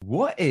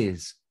What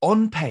is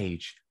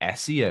on-page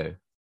SEO?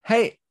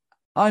 Hey,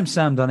 I'm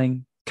Sam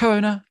Dunning,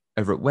 co-owner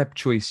over at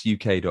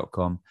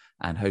webchoiceuk.com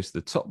and host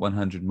of the Top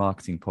 100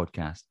 Marketing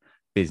Podcast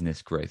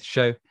Business Growth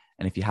Show.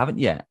 And if you haven't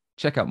yet,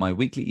 check out my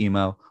weekly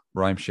email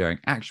where I'm sharing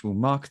actual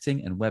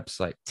marketing and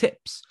website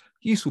tips,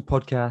 useful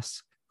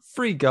podcasts,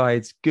 free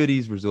guides,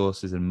 goodies,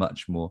 resources, and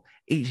much more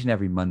each and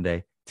every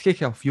Monday to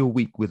kick off your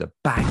week with a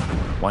bang.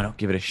 Why not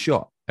give it a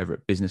shot over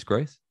at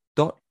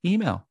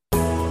businessgrowth.email?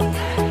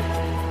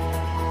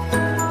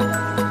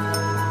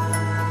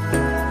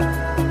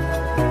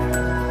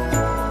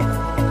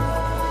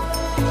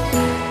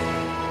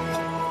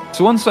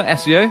 So on-site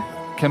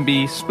SEO can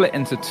be split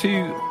into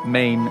two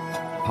main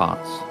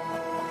parts,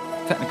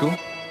 technical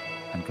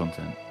and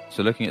content.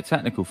 So looking at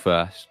technical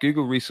first,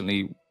 Google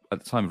recently,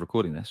 at the time of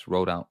recording this,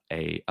 rolled out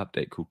a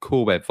update called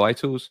Core Web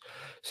Vitals.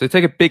 So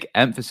they take a big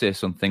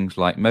emphasis on things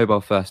like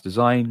mobile-first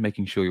design,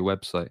 making sure your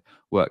website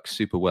works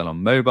super well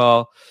on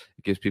mobile.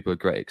 It gives people a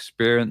great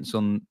experience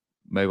on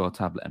mobile,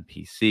 tablet, and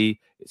PC.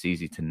 It's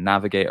easy to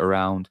navigate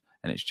around,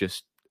 and it's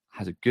just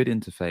has a good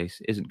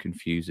interface, isn't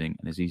confusing,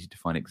 and is easy to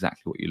find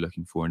exactly what you're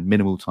looking for in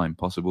minimal time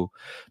possible.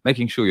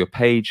 Making sure your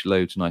page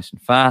loads nice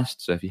and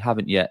fast. So if you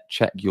haven't yet,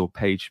 check your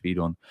page speed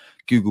on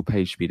Google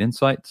PageSpeed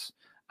Insights,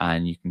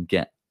 and you can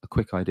get a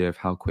quick idea of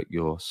how quick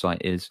your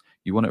site is.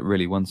 You want it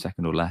really 1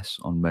 second or less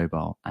on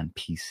mobile and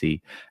PC.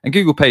 And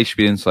Google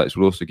PageSpeed Insights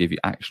will also give you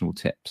actionable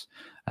tips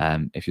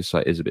if your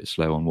site is a bit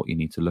slow on what you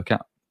need to look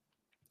at.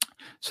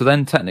 So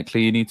then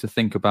technically you need to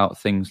think about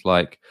things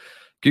like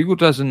Google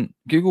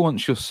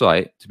wants your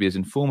site to be as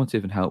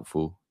informative and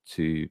helpful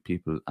to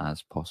people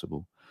as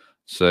possible.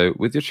 So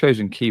with your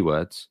chosen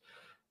keywords,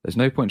 there's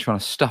no point trying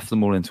to stuff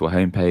them all into a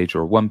homepage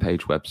or a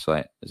one-page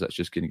website, as that's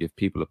just going to give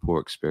people a poor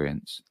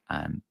experience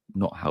and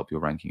not help your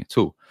ranking at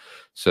all.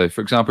 So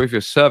for example, if you're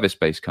a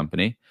service-based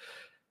company,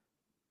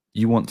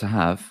 you want to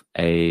have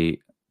a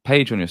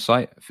page on your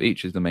site for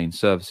each of the main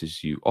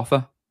services you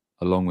offer,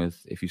 along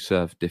with, if you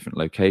serve different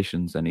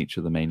locations, then each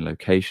of the main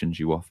locations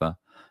you offer,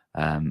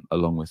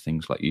 along with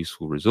things like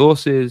useful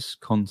resources,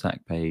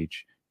 contact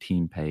page,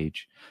 team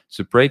page.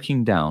 So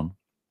breaking down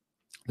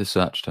the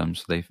search terms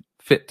so they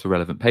fit to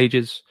relevant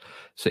pages.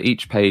 So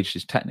each page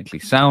is technically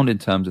sound in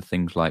terms of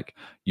things like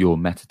your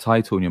meta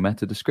title and your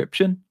meta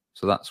description.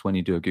 So that's when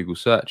you do a Google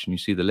search and you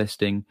see the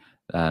listing.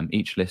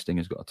 Each listing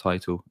has got a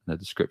title and a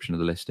description of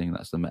the listing.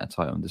 That's the meta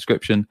title and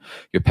description.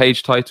 Your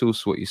page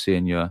titles, so what you see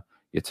in your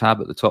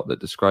tab at the top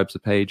that describes the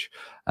page.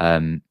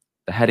 The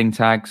heading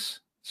tags.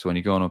 So when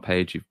you go on a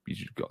page,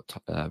 you've got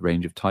a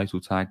range of title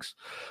tags,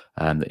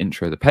 the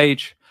intro of the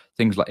page,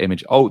 things like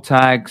image alt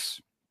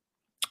tags,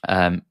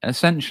 and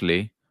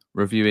essentially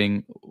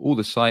reviewing all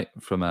the site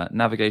from a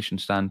navigation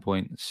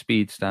standpoint,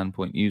 speed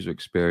standpoint, user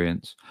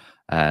experience,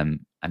 and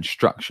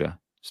structure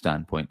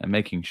standpoint, and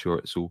making sure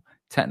it's all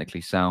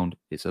technically sound,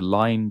 it's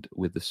aligned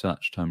with the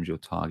search terms you're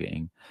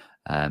targeting,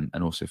 and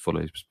also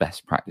follows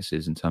best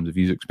practices in terms of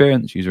user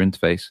experience, user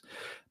interface,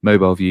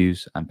 mobile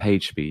views, and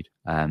page speed.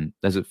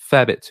 There's a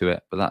fair bit to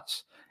it, but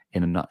that's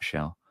in a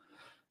nutshell.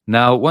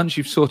 Now, once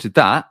you've sorted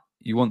that,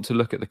 you want to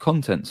look at the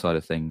content side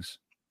of things.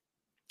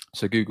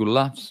 So Google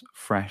loves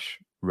fresh,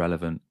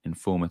 relevant,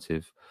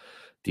 informative,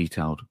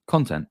 detailed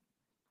content.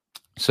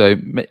 So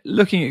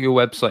looking at your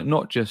website,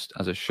 not just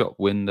as a shop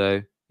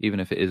window, even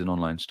if it is an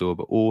online store,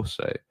 but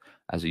also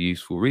as a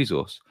useful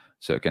resource.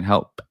 So it can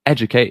help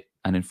educate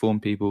and inform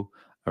people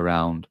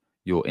around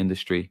your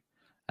industry,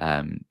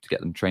 to get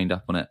them trained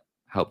up on it,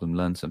 help them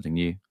learn something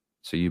new,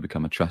 so you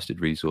become a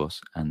trusted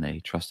resource and they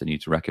trust in you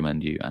to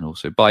recommend you and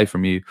also buy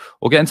from you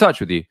or get in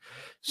touch with you.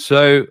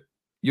 So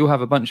you'll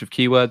have a bunch of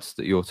keywords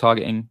that you're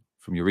targeting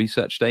from your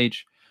research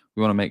stage.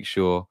 We want to make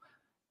sure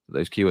that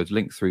those keywords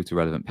link through to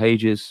relevant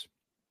pages,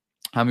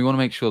 and we want to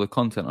make sure the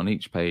content on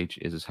each page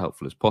is as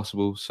helpful as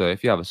possible. So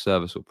if you have a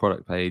service or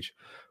product page,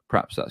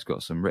 perhaps that's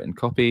got some written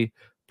copy,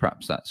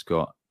 perhaps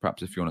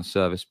if you're on a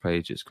service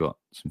page, it's got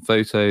some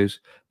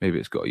photos, maybe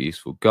it's got a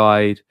useful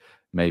guide,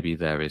 maybe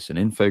there is an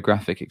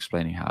infographic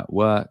explaining how it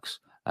works,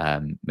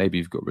 maybe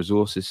you've got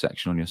resources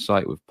section on your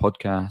site with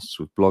podcasts,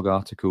 with blog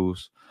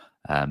articles,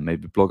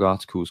 maybe blog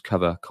articles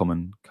cover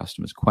common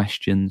customers'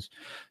 questions.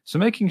 So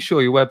making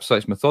sure your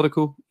website's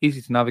methodical,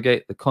 easy to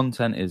navigate, the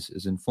content is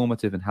as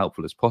informative and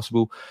helpful as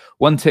possible.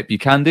 One tip you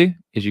can do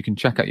is you can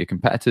check out your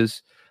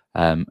competitors,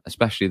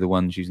 especially the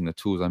ones using the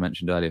tools I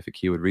mentioned earlier for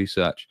keyword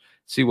research.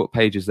 See what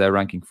pages they're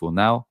ranking for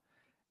now,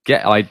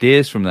 get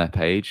ideas from their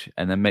page,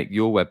 and then make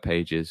your web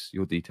pages,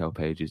 your detail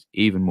pages,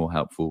 even more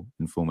helpful,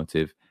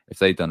 informative. If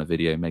they've done a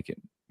video, make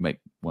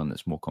one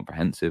that's more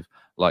comprehensive.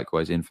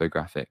 Likewise,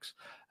 infographics.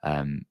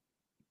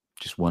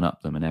 Just one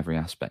up them in every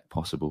aspect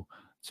possible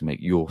to make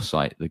your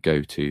site the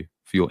go-to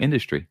for your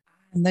industry.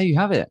 And there you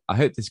have it. I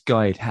hope this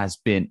guide has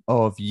been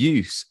of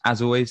use.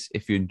 As always,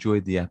 if you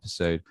enjoyed the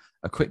episode,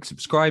 a quick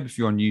subscribe if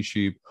you're on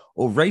YouTube,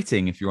 or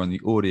rating if you're on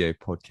the audio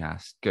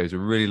podcast goes a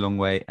really long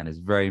way and is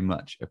very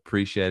much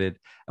appreciated.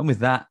 And with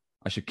that,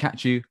 I should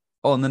catch you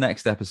on the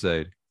next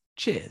episode.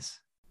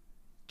 Cheers.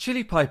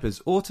 Chili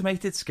Piper's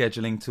automated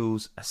scheduling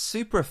tools are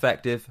super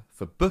effective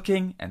for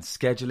booking and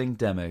scheduling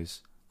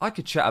demos. I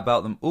could chat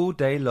about them all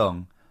day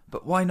long,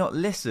 but why not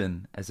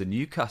listen as a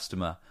new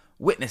customer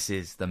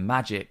witnesses the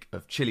magic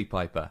of Chili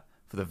Piper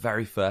for the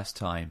very first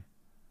time?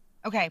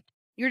 Okay,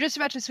 you're just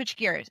about to switch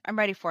gears. I'm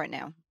ready for it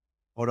now.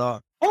 Hold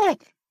on. Oh,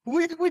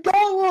 we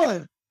got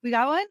one. We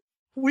got one?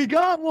 We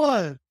got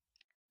one.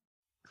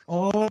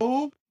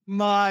 Oh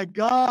my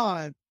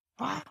God.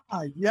 Ah,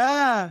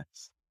 yes.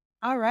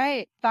 All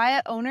right.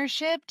 Via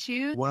ownership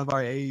to... One of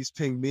our A's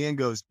pinged me and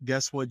goes,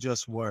 guess what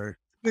just worked?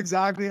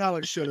 Exactly how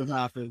it should have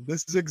happened.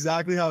 This is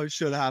exactly how it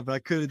should have happened. I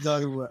could have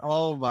done it.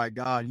 Oh my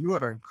God. You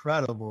are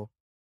incredible.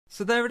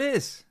 So there it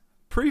is.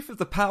 Proof of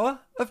the power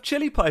of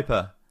Chili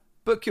Piper.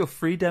 Book your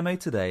free demo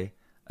today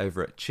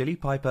over at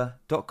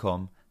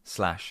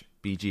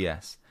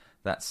chilipiper.com/BGS.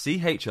 That's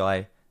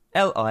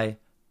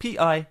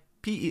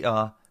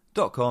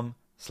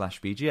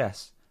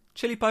CHILIPIPER.com/BGS.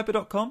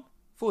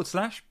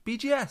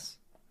 chilipiper.com/BGS.